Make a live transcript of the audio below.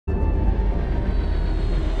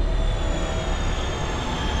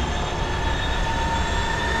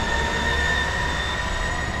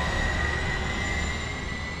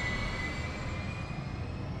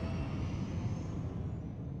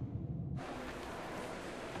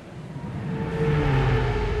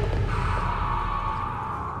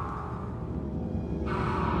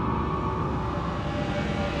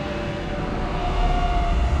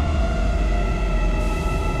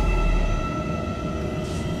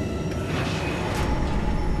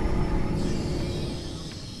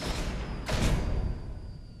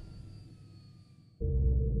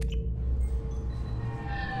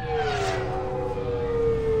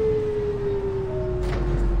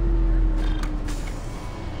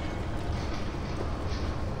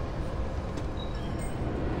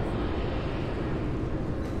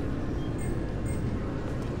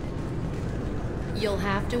You'll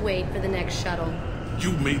have to wait for the next shuttle.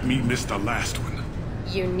 You made me miss the last one.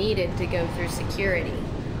 You needed to go through security.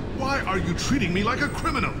 Why are you treating me like a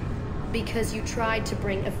criminal? Because you tried to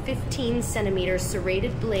bring a 15-centimeter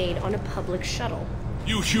serrated blade on a public shuttle.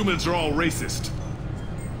 You humans are all racist.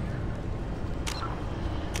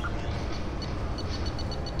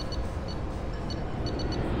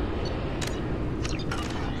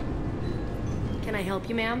 Can I help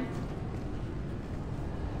you, ma'am?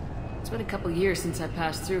 It's been a couple years since I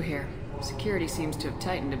passed through here. Security seems to have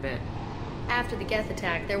tightened a bit. After the Geth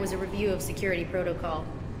attack, there was a review of security protocol.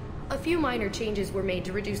 A few minor changes were made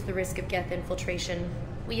to reduce the risk of Geth infiltration.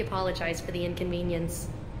 We apologize for the inconvenience.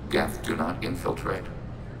 Geth do not infiltrate.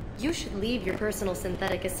 You should leave your personal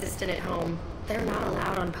synthetic assistant at home. They're not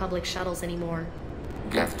allowed on public shuttles anymore.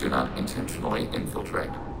 Geth do not intentionally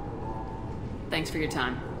infiltrate. Thanks for your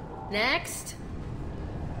time. Next!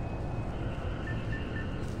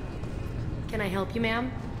 Can I help you,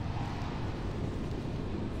 ma'am?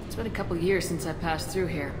 It's been a couple years since I passed through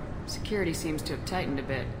here. Security seems to have tightened a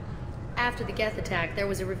bit. After the Geth attack, there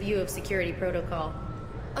was a review of security protocol.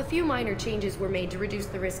 A few minor changes were made to reduce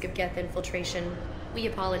the risk of Geth infiltration. We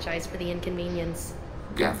apologize for the inconvenience.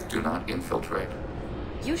 Geth do not infiltrate.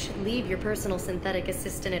 You should leave your personal synthetic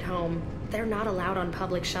assistant at home. They're not allowed on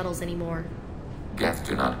public shuttles anymore. Geth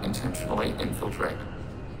do not intentionally infiltrate.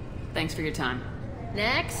 Thanks for your time.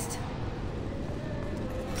 Next!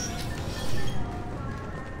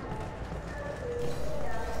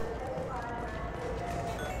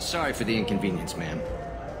 Sorry for the inconvenience, ma'am.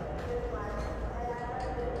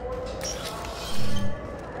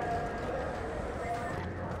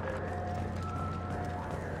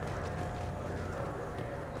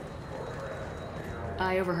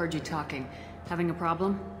 I overheard you talking. Having a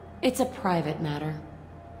problem? It's a private matter.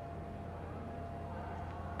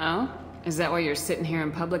 Oh? Is that why you're sitting here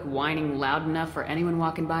in public whining loud enough for anyone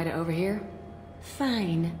walking by to overhear?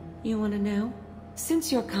 Fine. You want to know?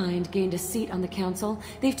 Since your kind gained a seat on the council,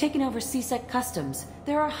 they've taken over C-Sec Customs.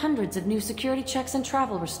 There are hundreds of new security checks and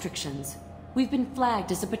travel restrictions. We've been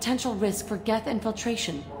flagged as a potential risk for Geth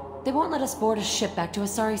infiltration. They won't let us board a ship back to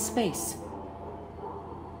Asari space.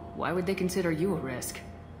 Why would they consider you a risk?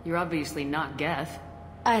 You're obviously not Geth.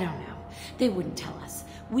 I don't know. They wouldn't tell us.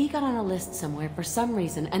 We got on a list somewhere for some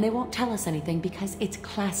reason, and they won't tell us anything because it's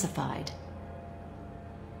classified.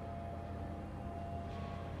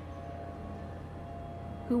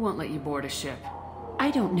 Who won't let you board a ship? I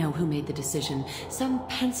don't know who made the decision. Some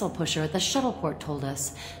pencil pusher at the shuttleport told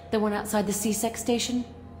us. The one outside the C-Sec station?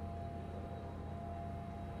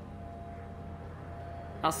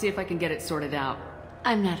 I'll see if I can get it sorted out.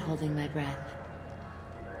 I'm not holding my breath.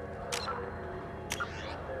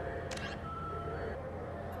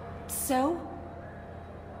 So?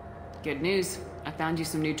 Good news. I found you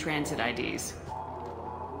some new transit IDs.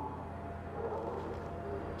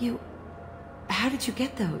 How did you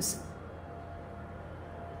get those?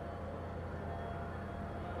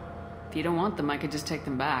 If you don't want them, I could just take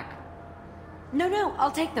them back. No,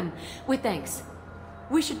 I'll take them. With thanks.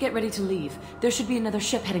 We should get ready to leave. There should be another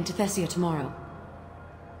ship heading to Thessia tomorrow.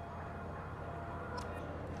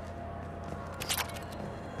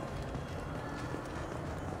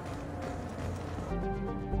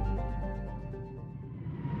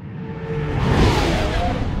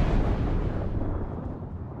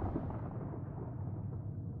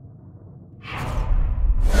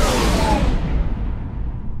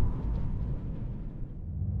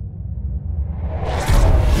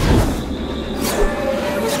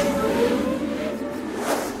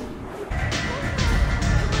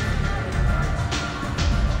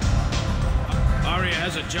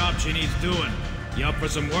 Job she needs doing. You up for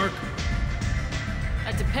some work?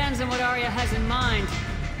 That depends on what Arya has in mind.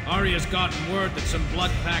 Arya's gotten word that some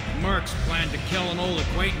blood-packed mercs plan to kill an old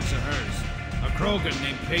acquaintance of hers. A Krogan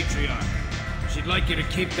named Patriarch. She'd like you to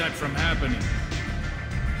keep that from happening.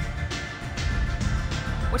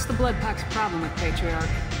 What's the Bloodpack's problem with Patriarch?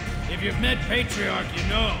 If you've met Patriarch, you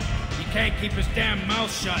know. He can't keep his damn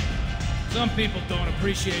mouth shut. Some people don't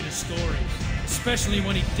appreciate his stories. Especially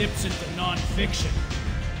when he dips into non-fiction.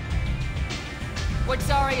 What's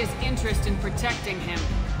Arya's interest in protecting him?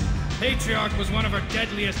 Patriarch was one of her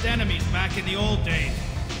deadliest enemies back in the old days.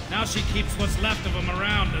 Now she keeps what's left of him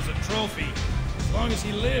around as a trophy. As long as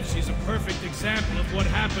he lives, he's a perfect example of what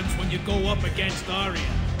happens when you go up against Arya.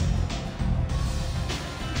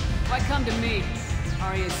 Why come to me?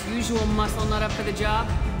 Arya's usual muscle not up for the job?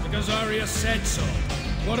 Because Arya said so.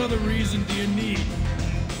 What other reason do you need?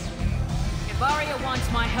 If Arya wants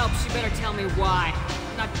my help, she better tell me why.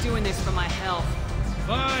 I'm not doing this for my health.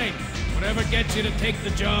 Fine. Whatever gets you to take the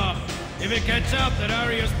job. If it gets out that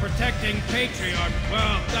Arya's protecting Patriarch,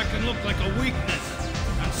 well, that can look like a weakness.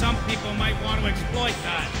 And some people might want to exploit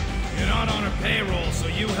that. You're not on her payroll, so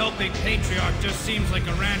you helping Patriarch just seems like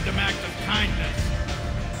a random act of kindness.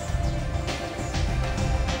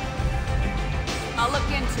 I'll look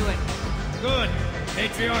into it. Good.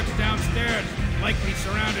 Patriarch's downstairs, likely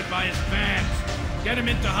surrounded by his fans. Get him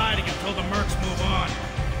into hiding until the mercs move on.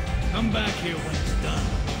 Come back here when it's done.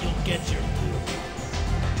 You'll get your due.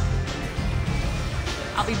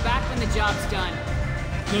 I'll be back when the job's done.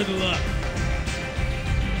 Good luck.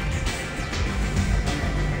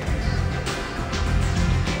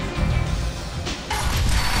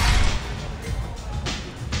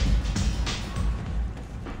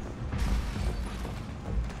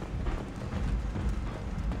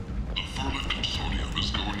 The Vermin Consortium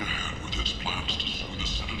is going ahead with its plans to sue the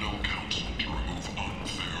Citadel Council to remove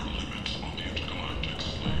unfair limits on the intergalactic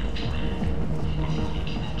slave trade. A Vermin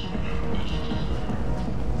spokesman had this to say.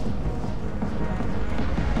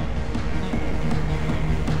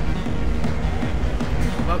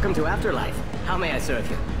 Welcome to Afterlife. How may I serve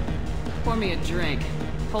you? Pour me a drink.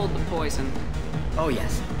 Hold the poison. Oh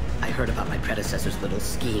yes, I heard about my predecessor's little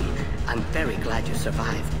scheme. I'm very glad you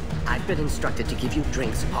survived. I've been instructed to give you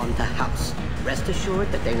drinks on the house. Rest assured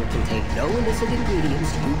that they will contain no illicit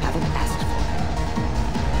ingredients you haven't asked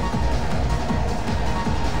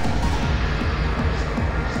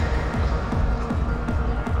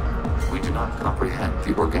for. We do not comprehend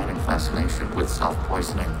the organic fascination with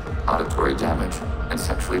self-poisoning, auditory damage, and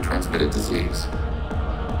sexually transmitted disease.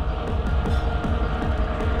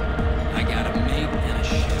 I got a mate and a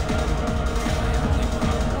ship. I only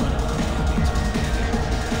brought one of them with me to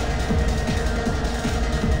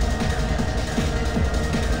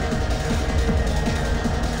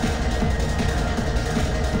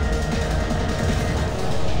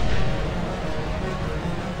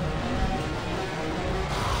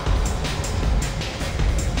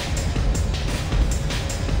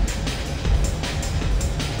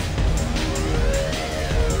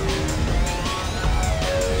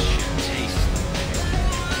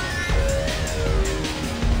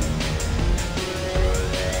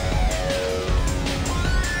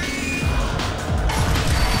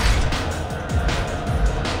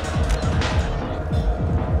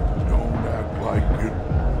Don't act like it.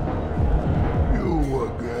 You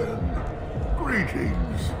again.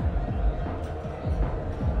 Greetings.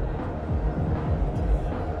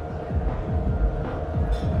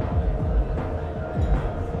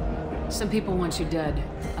 Some people want you dead.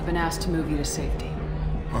 I've been asked to move you to safety.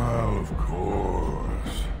 Well, of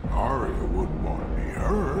course. Arya wouldn't want me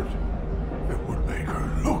hurt. It would make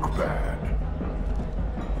her look bad.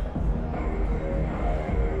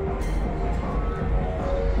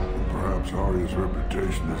 Perhaps Arya's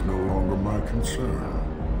reputation is no longer my concern.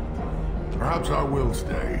 Perhaps I will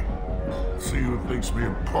stay. See who thinks me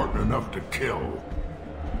important enough to kill.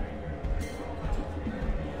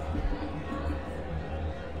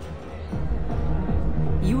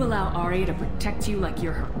 You allow Arya to protect you like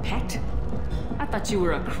you're her pet? I thought you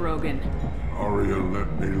were a Krogan. Arya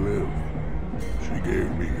let me live. She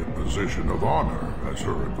gave me a position of honor as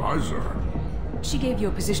her advisor. She gave you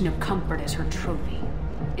a position of comfort as her trophy.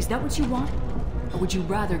 Is that what you want? Or would you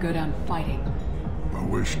rather go down fighting? I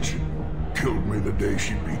wished she'd killed me the day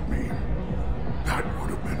she beat me. That would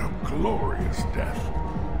have been a glorious death.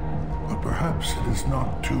 But perhaps it is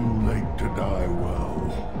not too late to die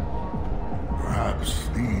well. Perhaps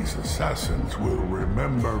these assassins will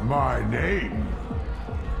remember my name.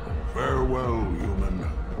 Farewell, human.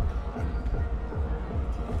 And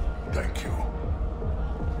thank you.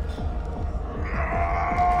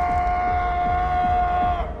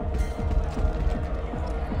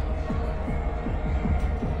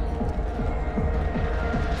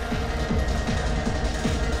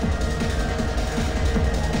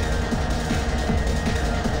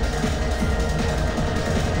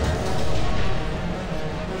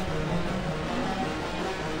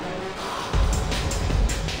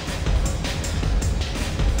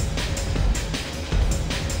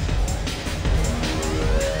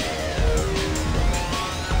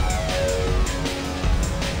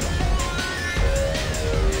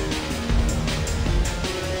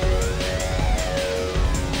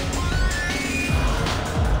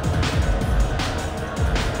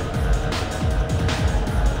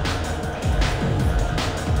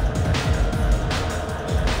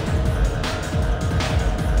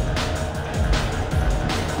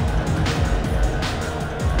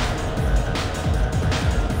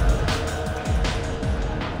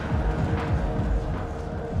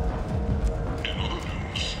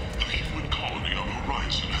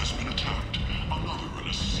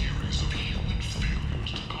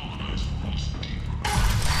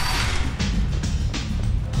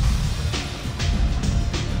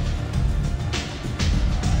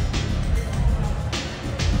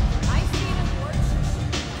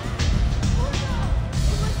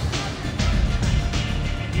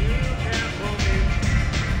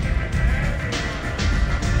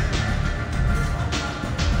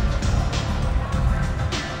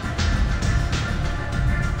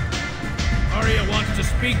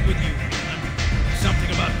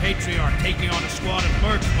 taking on a squad of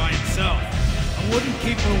mercs by himself. I wouldn't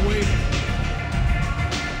keep her waiting.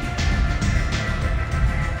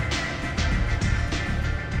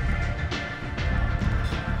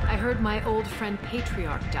 I heard my old friend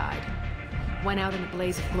Patriarch died. Went out in a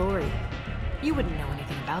blaze of glory. You wouldn't know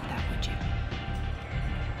anything about that, would you?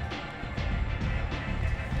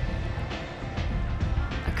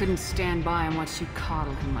 I couldn't stand by and watch you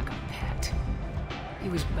coddle him like a pet. He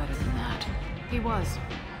was better than that. He was.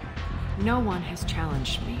 No one has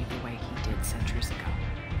challenged me the way he did centuries ago.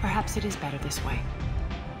 Perhaps it is better this way.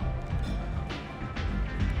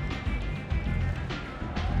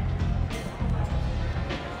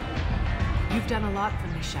 You've done a lot for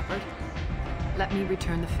me, Shepard. Let me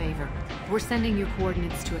return the favor. We're sending your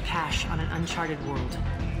coordinates to a cache on an uncharted world.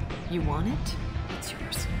 You want it? It's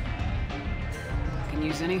yours. Can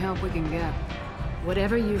use any help we can get.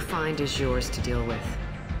 Whatever you find is yours to deal with.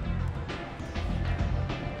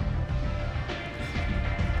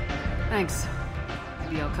 Thanks.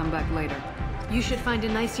 Maybe I'll come back later. You should find a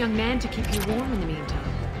nice young man to keep you warm in the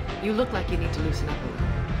meantime. You look like you need to loosen up a little.